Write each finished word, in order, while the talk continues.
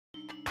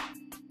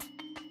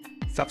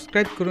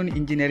Subscribe করুন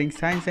engineering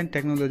science and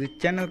technology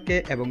চ্যানেলকে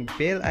এবং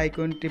বেল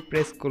আইকনটি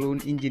প্রেস করুন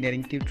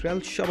ইঞ্জিনিয়ারিং টিউটোরিয়াল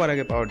সবার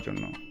আগে পাওয়ার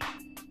জন্য।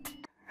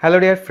 হ্যালো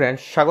ডিয়ার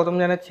ফ্রেন্ডস, স্বাগতম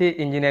জানাচ্ছি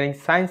ইঞ্জিনিয়ারিং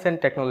সায়েন্স অ্যান্ড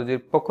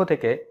টেকনোলজির পক্ষ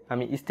থেকে।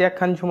 আমি ইশতিয়াক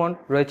খান ঝুমন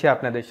রয়েছে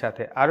আপনাদের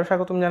সাথে। আরও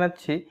স্বাগতম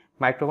জানাচ্ছি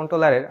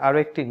মাইক্রোকন্ট্রোলারের আরও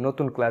একটি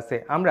নতুন ক্লাসে।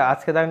 আমরা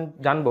আজকে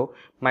জানবো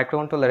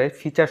মাইক্রোকন্ট্রোলারের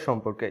ফিচার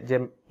সম্পর্কে। যে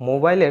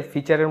মোবাইলের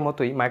ফিচারের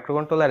মতোই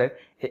মাইক্রোকন্ট্রোলারের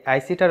এই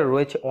আইসিটার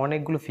রয়েছে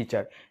অনেকগুলো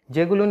ফিচার,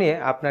 যেগুলো নিয়ে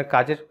আপনার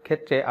কাজের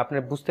ক্ষেত্রে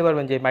আপনারা বুঝতে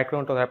পারবেন যে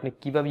মাইক্রোকন্ট্রোলার আপনি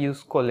কীভাবে ইউজ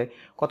করলে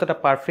কতটা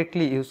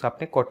পারফেক্টলি ইউজ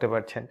আপনি করতে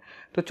পারছেন।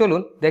 তো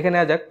চলুন দেখে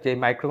নেওয়া যাক যে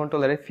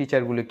মাইক্রোকন্ট্রোলারের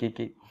ফিচারগুলো কী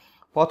কী।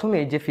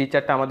 প্রথমেই যে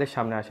ফিচারটা আমাদের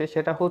সামনে আসে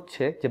সেটা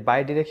হচ্ছে যে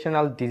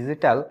বাইডিরেকশনাল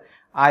ডিজিটাল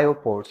আইও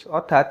পোর্টস।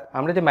 অর্থাৎ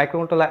আমরা যে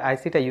মাইক্রোকন্ট্রোলার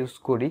আইসিটা ইউজ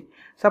করি,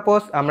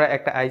 সাপোজ আমরা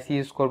একটা আইসি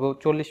ইউজ করব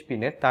 40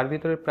 পিনের, তার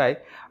ভিতরে প্রায়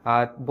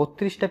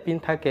 32টা পিন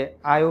থাকে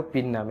আইও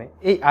পিন নামে।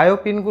 এই আইও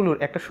পিনগুলোর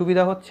একটা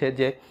সুবিধা হচ্ছে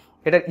যে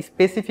এটার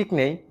স্পেসিফিক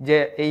নেই যে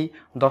এই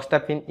 10টা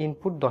পিন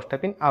ইনপুট 10টা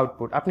পিন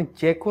আউটপুট। আপনি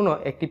যে কোনো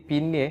একটি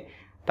পিন নিয়ে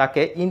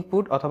তাকে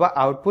ইনপুট অথবা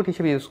আউটপুট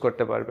হিসেবে ইউজ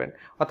করতে পারবেন।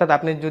 অর্থাৎ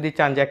আপনি যদি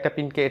চান যে একটা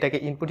পিনকে এটাকে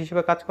ইনপুট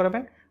হিসেবে কাজ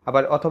করাবেন,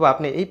 আবার অথবা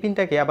আপনি এই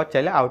পিনটাকে আবার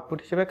চাইলে আউটপুট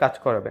হিসেবে কাজ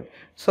করাবেন।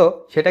 সো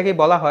সেটাকেই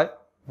বলা হয়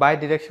by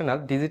directional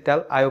digital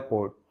IO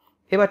port.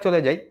 এবার চলে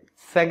যাই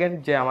সেকেন্ড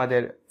যে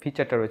আমাদের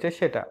ফিচারটা রয়েছে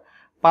সেটা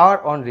পাওয়ার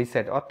অন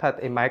রিসেট। অর্থাৎ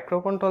এই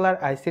মাইক্রোকন্ট্রোলার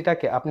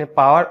আইসিটাকে আপনি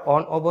পাওয়ার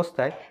অন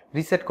অবস্থায়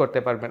রিসেট করতে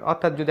পারবেন।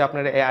 অর্থাৎ যদি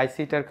আপনার এই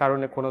আইসিটার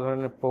কারণে কোনো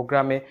ধরনের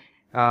প্রোগ্রামে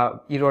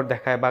ইরর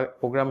দেখায় বা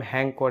প্রোগ্রাম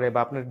হ্যাং করে বা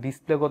আপনার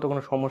ডিসপ্লেগত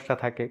কোনো সমস্যা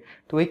থাকে,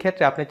 তো ওই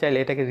ক্ষেত্রে আপনি চাইলে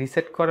এটাকে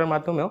রিসেট করার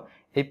মাধ্যমেও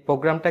এই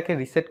প্রোগ্রামটাকে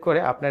রিসেট করে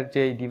আপনার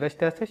যে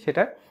ডিভাইসটা আছে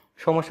সেটার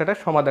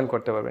সমস্যাটার সমাধান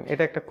করতে পারবেন।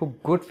 এটা একটা খুব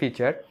গুড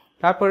ফিচার।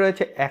 তারপর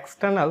রয়েছে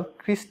এক্সটার্নাল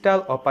ক্রিস্টাল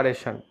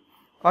অপারেশন।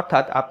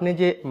 অর্থাৎ আপনি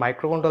যে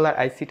মাইক্রোকন্ট্রোলার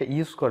আইসিটা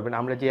ইউজ করবেন,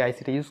 আমরা যে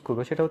আইসিটা ইউজ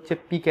করবো সেটা হচ্ছে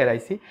পিকের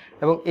আইসি,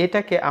 এবং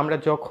এটাকে আমরা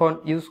যখন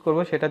ইউজ করব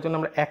সেটার জন্য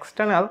আমরা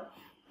এক্সটার্নাল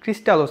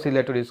ক্রিস্টাল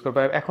অসিলেটর ইউজ করবো।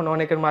 এখন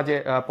অনেকের মাঝে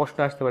প্রশ্ন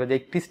আসতে পারে যে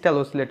এই ক্রিস্টাল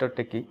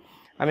অসিলেটরটা কি।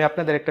 আমি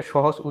আপনাদের একটা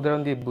সহজ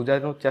উদাহরণ দিয়ে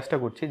বোঝানোর চেষ্টা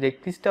করছি যে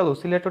ক্রিস্টাল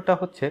অসিলেটরটা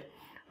হচ্ছে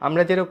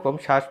আমরা যেরকম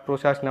শ্বাস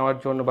প্রশ্বাস নেওয়ার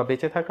জন্য বা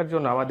বেঁচে থাকার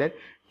জন্য আমাদের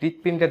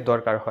হৃৎপিণ্ডের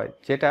দরকার হয়,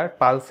 যেটার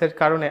পালসের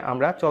কারণে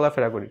আমরা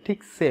চলাফেরা করি, ঠিক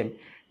সেম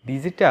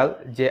ডিজিটাল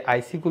যে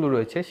আইসিগুলো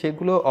রয়েছে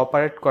সেগুলো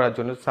অপারেট করার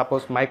জন্য,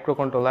 সাপোজ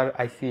মাইক্রোকন্ট্রোলার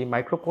আইসি,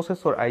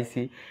 মাইক্রোপ্রসেসর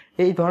আইসি,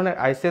 এই ধরনের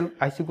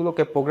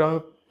আইসিগুলোকে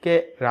প্রোগ্রামকে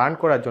রান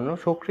করার জন্য,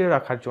 সক্রিয়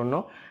রাখার জন্য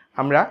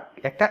আমরা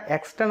একটা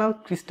এক্সটার্নাল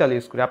ক্রিস্টাল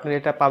ইউজ করি। আপনারা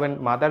এটা পাবেন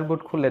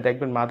মাদারবোর্ড খুললে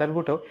দেখবেন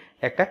মাদারবোর্ডেও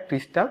একটা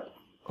ক্রিস্টাল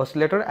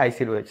অসিলেটর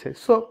আইসি রয়েছে।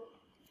 সো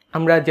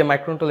আমরা যে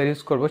মাইক্রোকন্ট্রোলার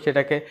ইউজ করব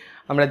সেটাকে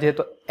আমরা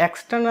যেহেতু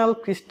এক্সটার্নাল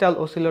ক্রিস্টাল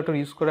অসিলেটর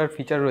ইউজ করার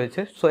ফিচার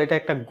রয়েছে, সো এটা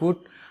একটা গুড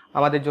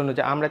আমাদের জন্য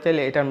যে আমরা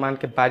চাইলে এটার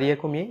মানকে বাড়িয়ে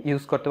কমিয়ে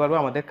ইউজ করতে পারবো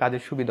আমাদের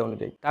কাজের সুবিধা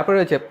অনুযায়ী। তারপরে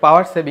রয়েছে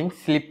পাওয়ার সেভিং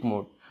স্লিপ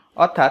মোড।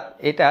 অর্থাৎ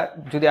এটা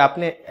যদি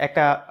আপনি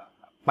একটা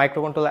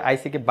মাইক্রোকন্ট্রোলার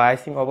আইসিকে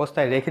বায়াসিং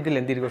অবস্থায় রেখে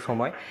দিলেন দীর্ঘ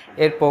সময়,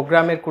 এর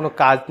প্রোগ্রামের কোনো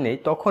কাজ নেই,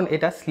 তখন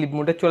এটা স্লিপ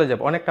মোডে চলে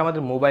যাবে। অনেকটা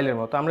আমাদের মোবাইলের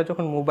মতো, আমরা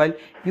যখন মোবাইল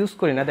ইউজ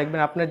করি না,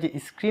 দেখবেন আপনার যে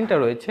স্ক্রিনটা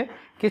রয়েছে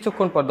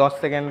কিছুক্ষণ পর 10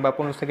 সেকেন্ড বা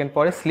 15 সেকেন্ড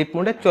পরে স্লিপ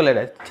মোডে চলে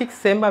যায়। ঠিক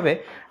সেমভাবে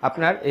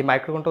আপনার এই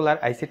মাইক্রোকন্ট্রোলার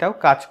আইসিটাও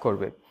কাজ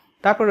করবে।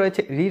 তারপর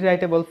রয়েছে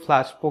রিরাইটেবল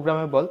ফ্ল্যাশ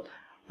প্রোগ্রামেবল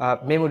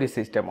মেমোরি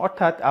সিস্টেম।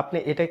 অর্থাৎ আপনি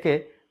এটাকে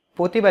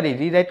প্রতিবারই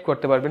রিরাইট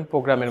করতে পারবেন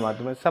প্রোগ্রামের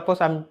মাধ্যমে। সাপোজ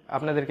আমি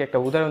আপনাদেরকে একটা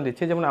উদাহরণ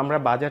দিচ্ছি, যেমন আমরা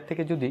বাজার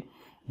থেকে যদি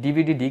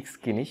ডিভিডি ডিস্ক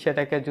কিনি,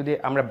 সেটাকে যদি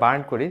আমরা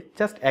বার্ন করি,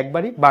 জাস্ট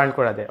একবারই বার্ন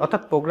করা যায়।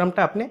 অর্থাৎ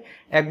প্রোগ্রামটা আপনি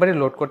একবারই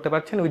লোড করতে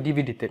পারছেন ওই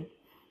ডিভিডিতে,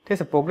 ঠিক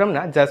আছে। প্রোগ্রাম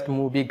না, জাস্ট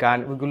মুভি গান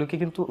ওইগুলোকে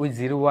কিন্তু ওই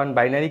 0-1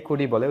 বাইনারি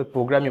কোডই বলে, ওই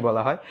প্রোগ্রামই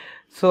বলা হয়।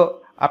 সো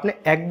আপনি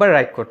একবার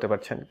রাইট করতে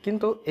পারছেন।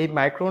 কিন্তু এই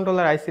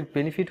মাইক্রোকন্ট্রোলার আইসির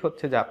বেনিফিট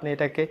হচ্ছে যে আপনি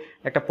এটাকে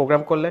একটা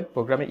প্রোগ্রাম করলেন,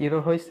 প্রোগ্রামে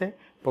ইরর হয়েছে,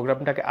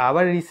 প্রোগ্রামটাকে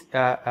আবার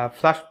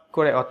ফ্লাশ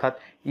করে অর্থাৎ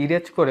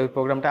ইরেজ করে ওই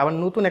প্রোগ্রামটা আবার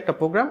নতুন একটা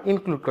প্রোগ্রাম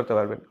ইনক্লুড করতে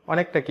পারবেন।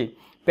 অনেকটা কি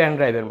পেন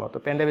ড্রাইভের মতো।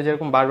 পেন ড্রাইভে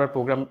যেরকম বারবার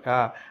প্রোগ্রাম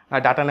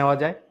ডাটা নেওয়া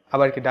যায়,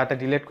 আবার কি ডাটা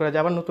ডিলিট করা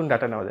যায়, আবার নতুন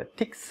ডাটা নেওয়া যায়,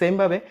 ঠিক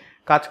সেমভাবে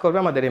কাজ করবে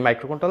আমাদের এই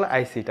মাইক্রোকন্ট্রোলার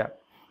আইসিটা।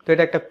 তো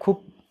এটা একটা খুব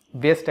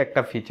বেস্ট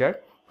একটা ফিচার।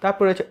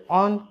 তারপরে হচ্ছে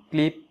on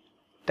clip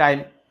time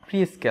pre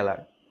scalar.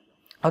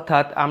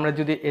 অর্থাৎ আমরা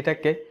যদি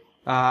এটাকে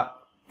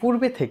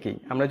পূর্বে থেকেই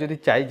আমরা যদি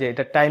চাই যে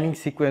এটা টাইমিং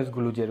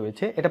সিকোয়েন্সগুলো যে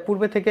রয়েছে এটা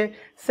পূর্বে থেকে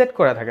সেট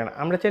করা থাকে না,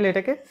 আমরা চাইলে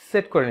এটাকে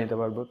সেট করে নিতে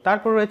পারবো।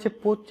 তারপর রয়েছে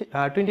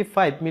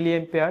 25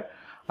 মিলিঅ্যাম্পিয়ার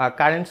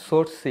কারেন্ট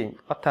সোর্সিং।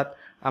 অর্থাৎ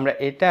আমরা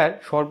এটার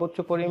সর্বোচ্চ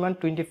পরিমাণ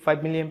 25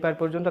 মিলিঅ্যাম্পিয়ার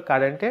পর্যন্ত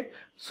কারেন্টের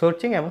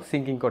সোর্সিং এবং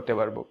সিঙ্কিং করতে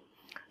পারবো।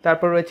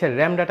 তারপর রয়েছে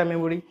র্যাম ডাটা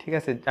মেমোরি, ঠিক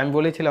আছে। আমি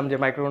বলেছিলাম যে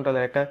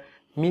মাইক্রোকন্ট্রোলার একটা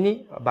মিনি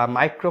বা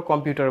মাইক্রো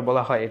কম্পিউটার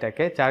বলা হয়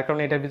এটাকে, যার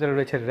কারণে এটার ভিতরে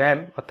রয়েছে র্যাম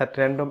অর্থাৎ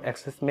র্যান্ডম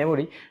অ্যাক্সেস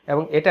মেমোরি,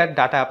 এবং এটার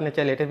ডাটা আপনি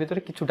চাইলে এটার ভিতরে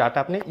কিছু ডাটা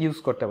আপনি ইউজ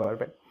করতে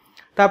পারবেন।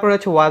 তারপর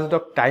হচ্ছে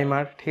ওয়াচডগ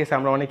টাইমার, ঠিক আছে।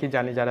 আমরা অনেকেই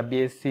জানি, যারা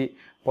বিএসসি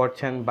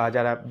পড়ছেন বা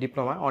যারা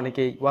ডিপ্লোমা,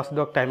 অনেকেই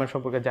ওয়াচডগ টাইমার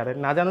সম্পর্কে জানেন।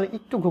 না জানলে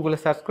একটু গুগলে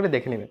সার্চ করে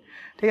দেখে নেবেন,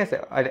 ঠিক আছে।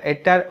 আর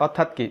এটার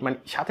অর্থাৎ কি, মানে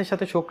সাথে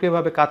সাথে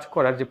সক্রিয়ভাবে কাজ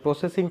করার যে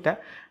প্রসেসিংটা,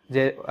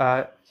 যে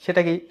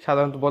সেটাকেই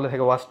সাধারণত বলে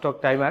থাকে ওয়াচডগ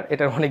টাইমার।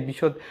 এটার অনেক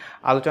বিশদ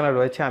আলোচনা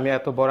রয়েছে, আমি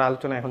এত বড়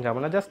আলোচনা এখন যাব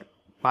না। জাস্ট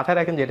মাথায়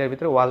রাখেন যে এটার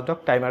ভিতরে ওয়াচডগ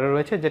টাইমারও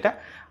রয়েছে,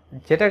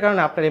 যেটার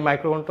কারণে আপনার এই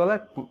মাইক্রোকন্ট্রোলার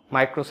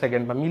মাইক্রো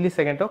সেকেন্ড বা মিলি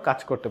সেকেন্ডেও কাজ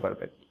করতে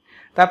পারবেন।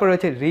 তারপর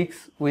রয়েছে রিক্স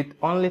উইথ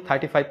অনলি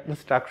 35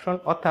 ইনস্ট্রাকশন,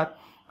 অর্থাৎ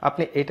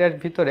আপনি এটার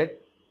ভিতরে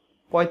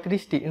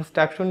 35টি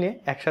ইনস্ট্রাকশন নিয়ে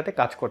একসাথে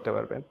কাজ করতে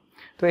পারবেন।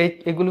 তো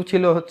এগুলো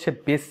ছিল হচ্ছে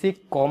বেসিক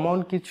কমন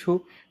কিছু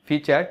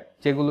ফিচার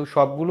যেগুলো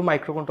সবগুলো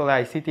মাইক্রোকন্ট্রোলার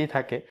আইসিতেই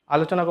থাকে।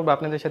 আলোচনা করবো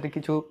আপনাদের সাথে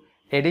কিছু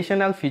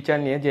এডিশনাল ফিচার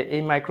নিয়ে, যে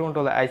এই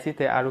মাইক্রোকন্ট্রোলার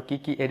আইসিতে আরও কী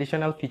কী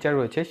এডিশনাল ফিচার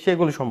রয়েছে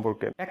সেগুলো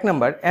সম্পর্কে। 1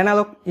 নম্বর,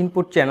 অ্যানালগ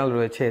ইনপুট চ্যানেল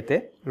রয়েছে, এতে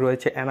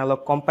রয়েছে অ্যানালগ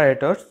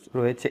কম্পারেটরস,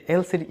 রয়েছে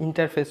এলসিডি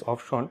ইন্টারফেস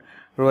অপশন,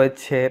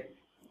 রয়েছে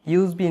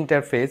USB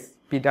interface,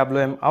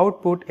 PWM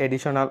output,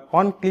 additional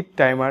on clip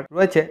timer,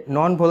 রয়েছে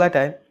নন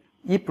ভোলাটাইল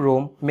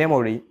ইপ্রোম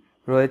মেমোরি,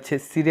 রয়েছে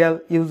সিরিয়াল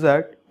ইউজার,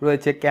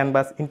 রয়েছে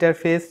ক্যানভাস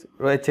ইন্টারফেস,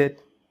 রয়েছে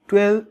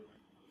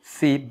 12C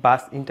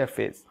বাস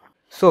ইন্টারফেস।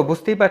 সো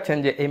বুঝতেই পারছেন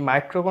যে এই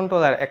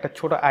মাইক্রোকন্ট্রোলার একটা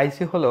ছোট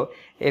আইসি হলো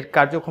এর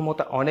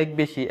কার্যক্ষমতা অনেক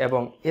বেশি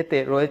এবং এতে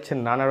রয়েছে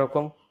নানা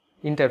রকম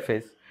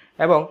ইন্টারফেস,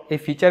 এবং এই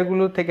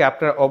ফিচারগুলো থেকে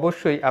আপনারা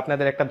অবশ্যই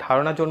আপনাদের একটা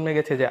ধারণা জন্মে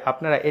গেছে যে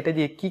আপনারা এটা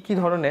দিয়ে কি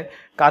ধরনের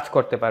কাজ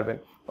করতে পারবেন।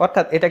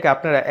 অর্থাৎ এটাকে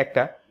আপনারা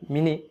একটা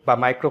মিনি বা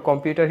মাইক্রো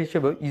কম্পিউটার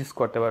হিসেবেও ইউজ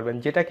করতে পারবেন,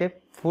 যেটাকে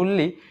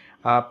ফুললি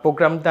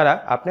প্রোগ্রাম দ্বারা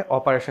আপনি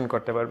অপারেশন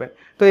করতে পারবেন।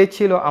 তো এই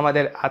ছিল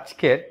আমাদের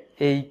আজকের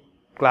এই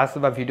ক্লাস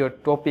বা ভিডিওর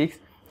টপিকস।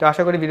 তো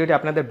আশা করি ভিডিওটি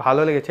আপনাদের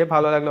ভালো লেগেছে।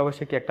 ভালো লাগলে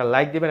অবশ্যই কি একটা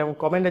লাইক দিবেন এবং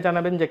কমেন্টে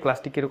জানাবেন যে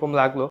ক্লাসটি কীরকম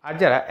লাগলো। আর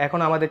যারা এখন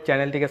আমাদের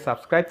চ্যানেলটিকে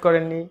সাবস্ক্রাইব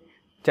করেননি,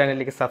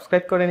 চ্যানেলটিকে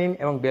সাবস্ক্রাইব করে নিন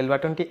এবং বেল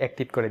বাটনটি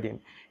অ্যাক্টিভ করে দিন।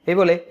 এই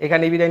বলে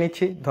এখানেই বিদায়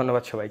নিচ্ছি।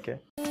 ধন্যবাদ সবাইকে।